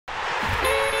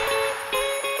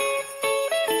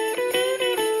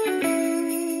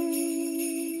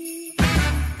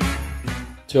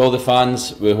To all the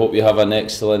fans, we hope you have an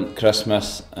excellent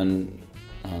Christmas and...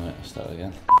 Alright, I'll start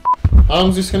again. How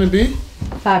long is this going to be?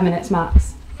 5 minutes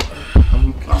max.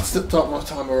 I've stepped up my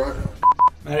time alright.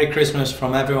 Merry Christmas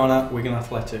from everyone at Wigan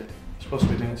Athletic. You're supposed to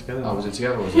be doing it together. Oh, was it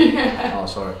together, was it? Oh,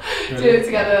 sorry. Do it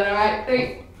together then, alright?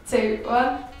 3, 2,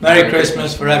 1. Merry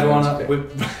Christmas for everyone at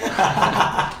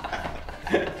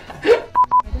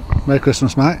Merry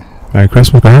Christmas, mate. Merry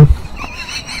Christmas, man.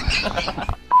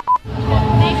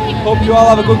 Hope you all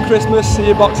have a good Christmas. See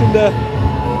you Boxing Day.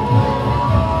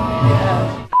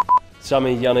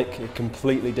 Sammy, Yannick, a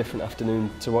completely different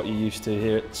afternoon to what you used to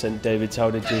here at St David's.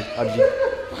 How did you?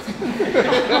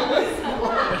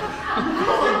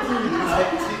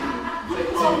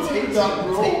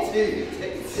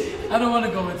 I don't want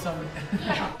to go with Sammy.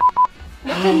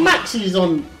 Maxi's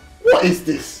on. What is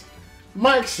this?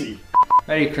 Maxi.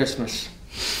 Merry Christmas,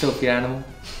 filthy animal.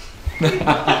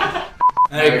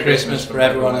 Merry Christmas for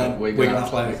everyone at Wigan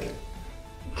Athletic.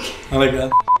 I like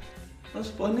that. That's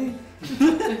funny. Do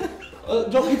you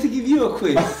want me to give you a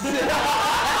quiz?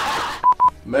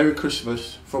 Merry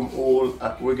Christmas from all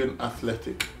at Wigan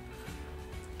Athletic.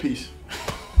 Peace.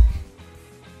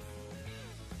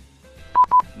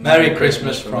 Merry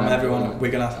Christmas from everyone at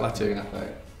Wigan Athletic.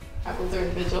 I will do a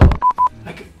vigil.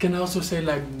 I can also say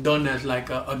like Don has like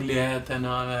an ugly head and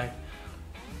like...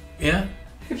 Yeah?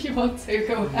 If you want to,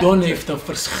 go ahead. Don heeft een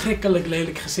verschrikkelijk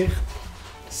lelijk gezicht.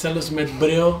 Zelfs met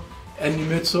bril en die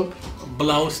muts op.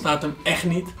 Blauw staat hem echt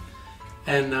niet.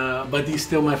 But he's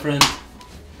still my friend.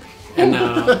 And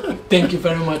thank you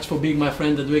very much for being my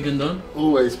friend at Wigan, Don.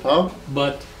 Always, pal.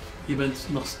 But je bent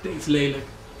nog steeds lelijk.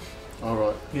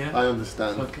 Alright, Yeah? I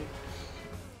understand. Okay.